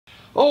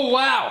Oh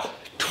wow,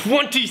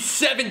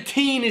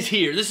 2017 is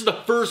here. This is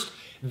the first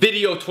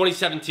video of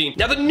 2017.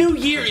 Now the new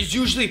year is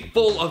usually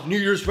full of New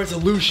Year's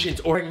resolutions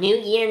or new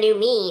year, new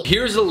me.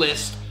 Here's a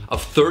list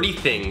of 30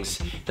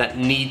 things that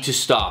need to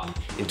stop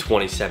in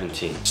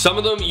 2017. Some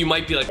of them you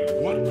might be like,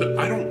 what the,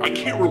 I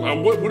can't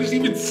remember, what is he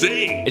even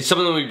saying? And some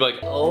of them you'd be like,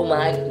 oh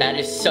my, that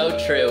is so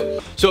true.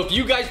 So if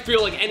you guys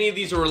feel like any of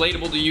these are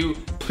relatable to you,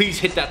 please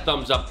hit that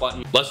thumbs up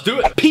button. Let's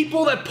do it.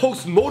 People that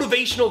post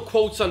motivational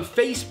quotes on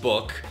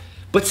Facebook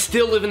but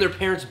still live in their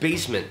parents'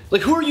 basement.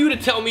 Like, who are you to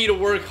tell me to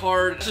work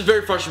hard? This is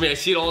very frustrating. I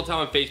see it all the time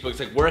on Facebook. It's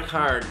like, work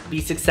hard,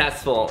 be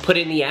successful, put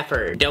in the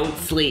effort, don't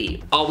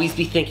sleep, always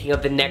be thinking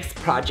of the next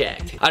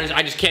project.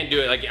 I just can't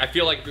do it. Like, I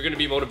feel like if you're gonna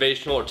be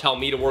motivational or tell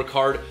me to work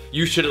hard,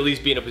 you should at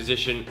least be in a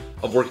position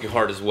of working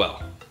hard as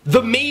well.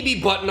 The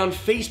maybe button on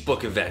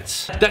Facebook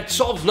events. That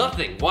solves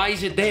nothing. Why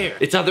is it there?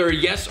 It's either a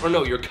yes or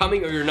no. You're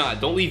coming or you're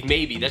not. Don't leave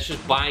maybe. That's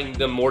just buying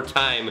them more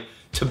time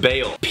to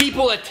bail.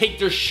 People that take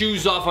their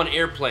shoes off on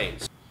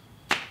airplanes.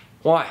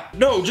 Why?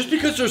 No, just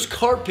because there's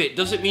carpet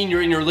doesn't mean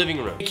you're in your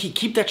living room.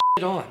 Keep that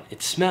shit on.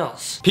 It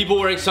smells. People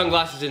wearing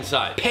sunglasses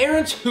inside.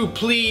 Parents who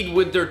plead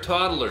with their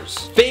toddlers.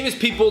 Famous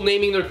people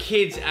naming their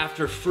kids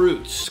after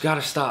fruits.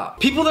 Gotta stop.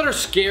 People that are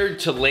scared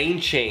to lane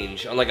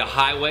change on like a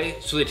highway,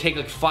 so they take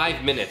like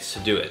 5 minutes to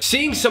do it.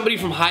 Seeing somebody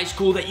from high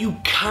school that you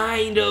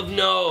kind of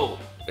know.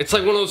 It's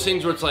like one of those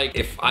things where it's like,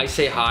 if I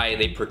say hi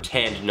and they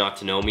pretend not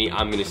to know me,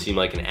 I'm gonna seem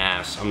like an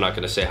ass. I'm not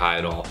gonna say hi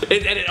at all. And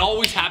it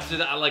always happens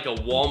at like a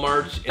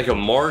Walmart, like a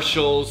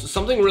Marshall's,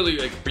 something really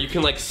like, where you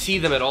can like see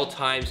them at all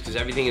times because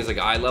everything is like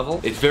eye level.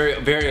 It's very,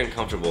 very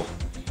uncomfortable.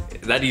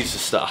 That needs to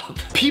stop.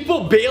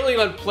 People bailing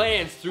on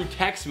plans through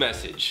text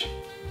message,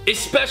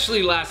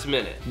 especially last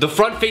minute. The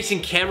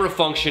front-facing camera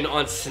function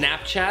on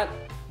Snapchat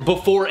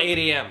before 8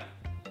 AM.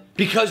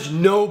 Because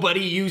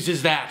nobody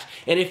uses that.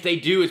 And if they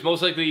do, it's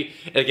most likely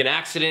like an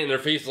accident and their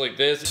face is like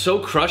this. It's so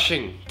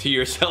crushing to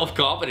your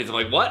self-confidence. I'm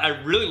like, what? I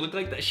really look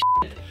like that shit?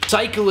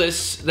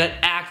 Cyclists that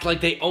act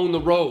like they own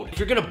the road. If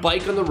you're gonna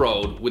bike on the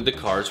road with the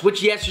cars,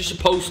 which yes, you're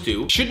supposed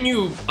to, shouldn't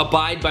you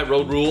abide by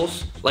road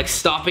rules? Like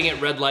stopping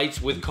at red lights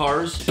with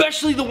cars?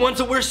 Especially the ones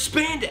that wear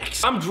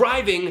spandex. I'm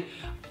driving,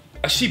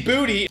 I see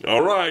booty.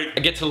 All right.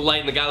 I get to the light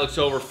and the guy looks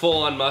over,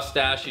 full on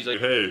mustache. He's like,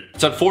 hey.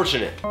 It's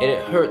unfortunate. And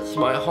it hurts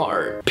my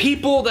heart.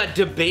 People that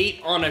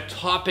debate on a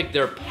topic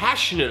they're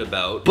passionate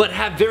about, but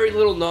have very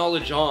little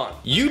knowledge on.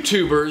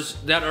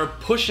 YouTubers that are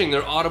pushing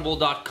their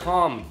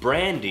Audible.com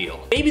brand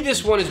deal. Maybe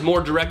this one is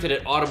more directed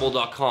at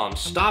Audible.com.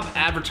 Stop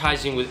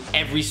advertising with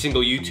every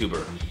single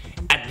YouTuber.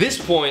 At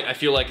this point, I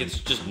feel like it's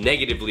just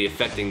negatively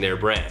affecting their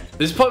brand.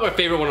 This is probably my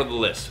favorite one on the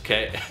list,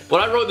 okay?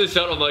 When I wrote this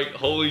out, I'm like,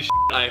 holy shit,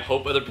 I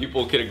hope other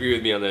people can agree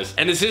with me on this.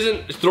 And this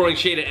isn't throwing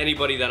shade at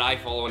anybody that I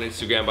follow on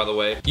Instagram, by the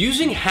way.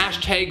 Using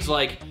hashtags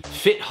like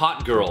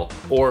FitHotGirl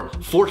or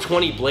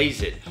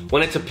 420Blaze It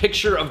when it's a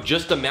picture of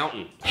just a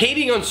mountain.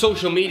 Hating on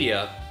social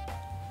media.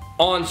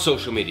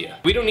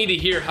 We don't need to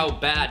hear how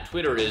bad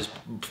Twitter is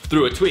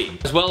through a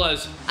tweet. As well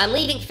as, I'm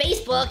leaving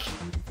Facebook.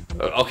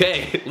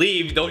 Okay,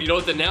 leave. You don't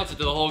have to announce it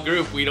to the whole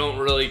group. We don't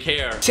really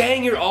care.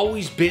 Saying you're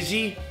always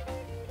busy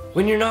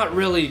when you're not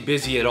really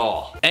busy at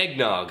all.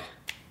 Eggnog.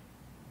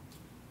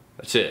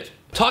 That's it.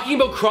 Talking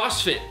about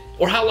CrossFit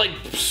or how like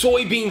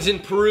soybeans in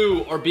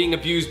Peru are being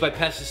abused by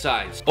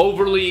pesticides.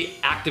 Overly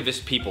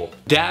activist people.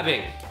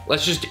 Dabbing.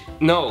 Let's just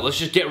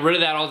get rid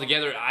of that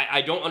altogether.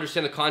 I don't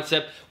understand the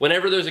concept.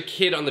 Whenever there's a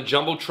kid on the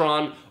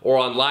Jumbotron or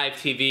on live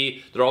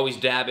TV, they're always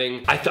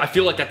dabbing. I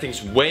feel like that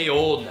thing's way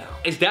old now.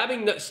 Is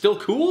dabbing still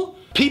cool?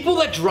 People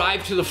that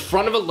drive to the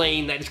front of a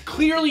lane that is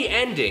clearly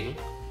ending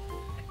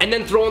and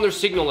then throw on their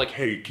signal like,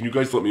 hey, can you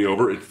guys let me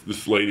over?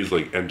 This lane is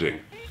like ending.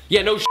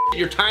 Yeah, no shit,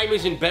 your time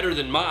isn't better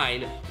than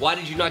mine. Why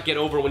did you not get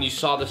over when you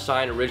saw the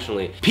sign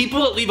originally?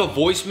 People that leave a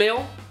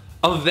voicemail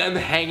of them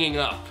hanging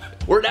up.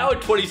 We're now in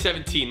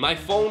 2017. My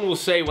phone will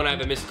say when I have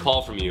a missed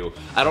call from you.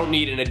 I don't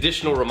need an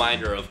additional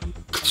reminder of.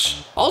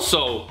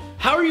 Also,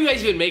 how are you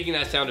guys even making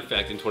that sound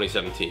effect in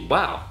 2017?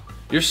 Wow,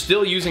 you're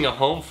still using a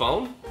home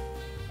phone?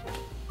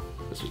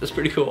 That's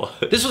pretty cool.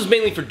 This was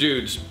mainly for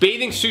dudes.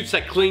 Bathing suits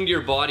that cling to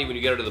your body when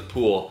you get out of the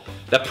pool.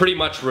 That pretty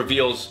much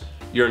reveals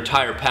your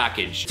entire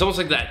package. It's almost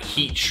like that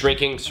heat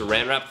shrinking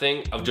saran wrap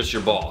thing of just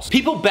your balls.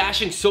 People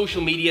bashing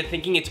social media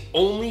thinking it's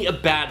only a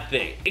bad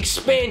thing.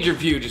 Expand your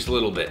view just a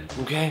little bit,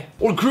 okay?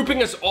 Or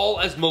grouping us all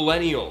as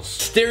millennials.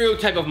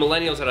 Stereotype of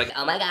millennials that are like,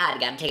 oh my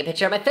god, gotta take a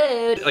picture of my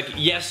food. Like,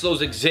 yes,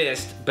 those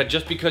exist, but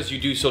just because you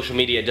do social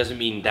media doesn't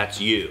mean that's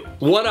you.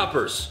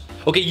 One-uppers.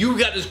 Okay, you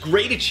got this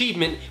great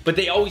achievement, but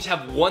they always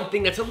have one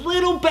thing that's a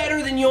little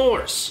better than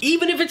yours.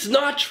 Even if it's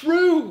not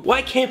true.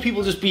 Why can't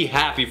people just be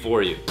happy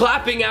for you?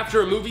 Clapping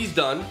after a movie's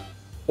done,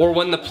 or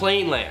when the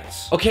plane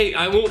lands. Okay,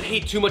 I won't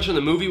hate too much on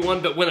the movie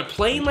one, but when a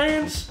plane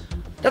lands,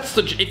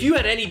 if you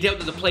had any doubt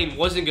that the plane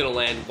wasn't gonna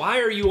land, why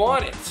are you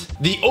on it?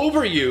 The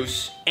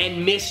overuse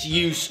and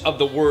misuse of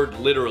the word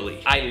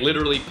literally. I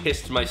literally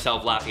pissed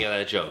myself laughing at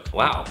that joke.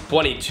 Wow,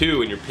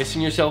 22 and you're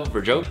pissing yourself over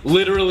a joke?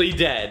 Literally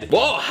dead.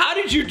 Whoa, how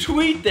did you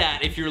tweet that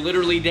if you're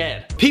literally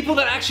dead? People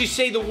that actually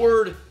say the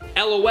word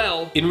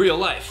LOL in real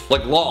life,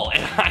 like lol.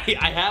 And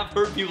I have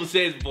heard people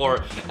say this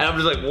before, and I'm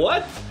just like,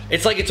 what?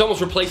 It's like it's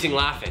almost replacing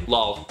laughing.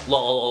 Lol,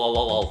 lol, lol,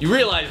 lol, lol. You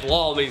realize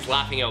lol means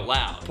laughing out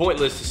loud.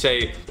 Pointless to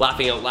say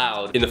laughing out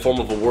loud in the form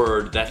of a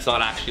word that's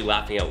not actually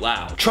laughing out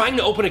loud. Trying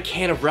to open a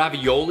can of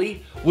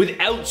ravioli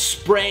without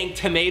spraying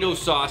tomato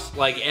sauce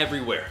like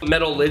everywhere.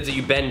 Metal lids that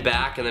you bend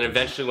back, and then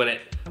eventually when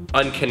it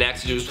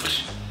unconnects, it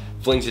just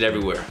flings it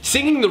everywhere.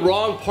 Singing the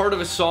wrong part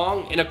of a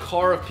song in a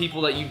car of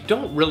people that you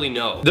don't really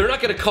know. They're not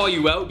gonna call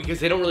you out because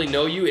they don't really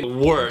know you, and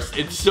worse,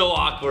 it's so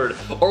awkward.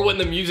 Or when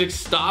the music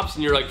stops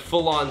and you're like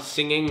full on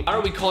singing. Why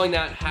are we calling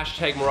that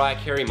hashtag Mariah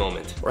Carey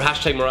moment? Or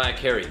hashtag Mariah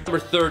Carey. Number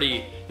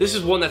 30, this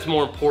is one that's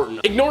more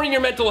important. Ignoring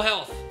your mental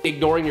health.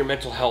 Ignoring your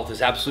mental health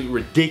is absolutely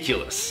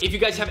ridiculous. If you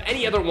guys have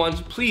any other ones,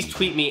 please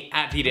tweet me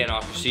at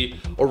 @TheDanocracy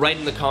or write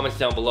in the comments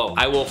down below.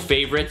 I will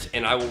favorite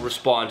and I will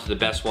respond to the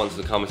best ones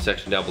in the comment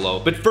section down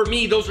below. But for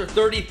me, those are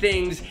 30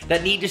 things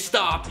that need to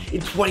stop in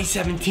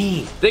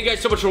 2017. Thank you guys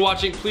so much for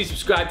watching. Please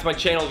subscribe to my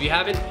channel if you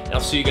haven't, and I'll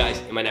see you guys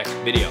in my next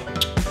video.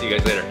 See you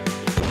guys later.